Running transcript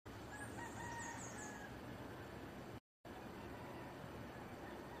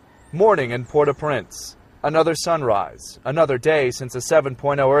Morning in Port-au-Prince. Another sunrise, another day since a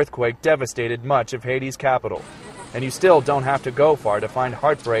 7.0 earthquake devastated much of Haiti's capital. And you still don't have to go far to find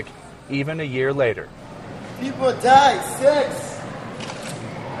heartbreak, even a year later. People died,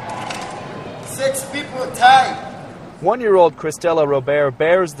 six people died. 1-year-old Christella Robert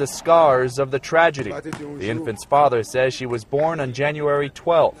bears the scars of the tragedy. The infant's father says she was born on January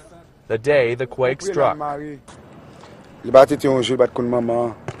 12th, the day the quake struck.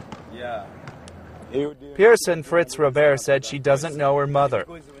 Pearson Fritz Robert said she doesn't know her mother.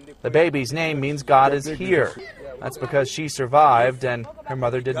 The baby's name means God is here. That's because she survived and her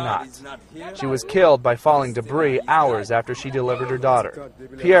mother did not. She was killed by falling debris hours after she delivered her daughter.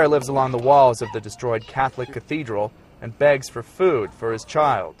 Pierre lives along the walls of the destroyed Catholic cathedral and begs for food for his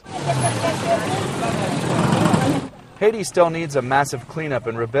child. Haiti still needs a massive cleanup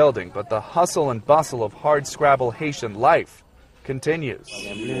and rebuilding, but the hustle and bustle of hard-scrabble Haitian life continues.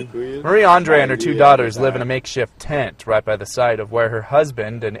 Marie-Andre and her 2 daughters live in a makeshift tent right by the site of where her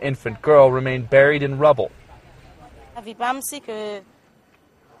husband and infant girl remain buried in rubble.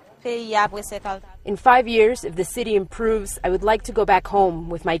 In 5 years, if the city improves, I would like to go back home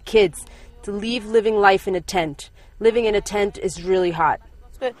with my kids, to leave living life in a tent. Living in a tent is really hot.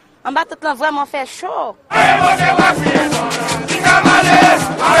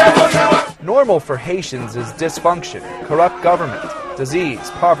 Normal for Haitians is dysfunction, corrupt government,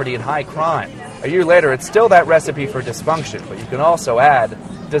 disease, poverty, and high crime. A year later, it's still that recipe for dysfunction, but you can also add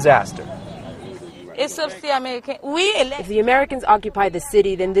disaster. If the Americans occupy the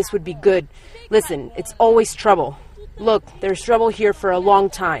city, then this would be good. Listen, it's always trouble. Look, there's trouble here for a long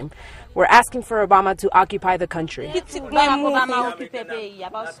time. We're asking for Obama to occupy the country.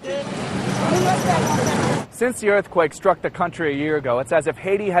 Since the earthquake struck the country a year ago, it's as if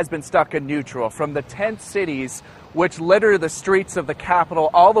Haiti has been stuck in neutral, from the tent cities which litter the streets of the capital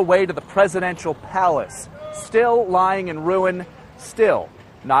all the way to the presidential palace, still lying in ruin, still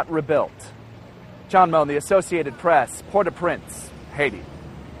not rebuilt. John Moan, The Associated Press, Port-au-Prince, Haiti.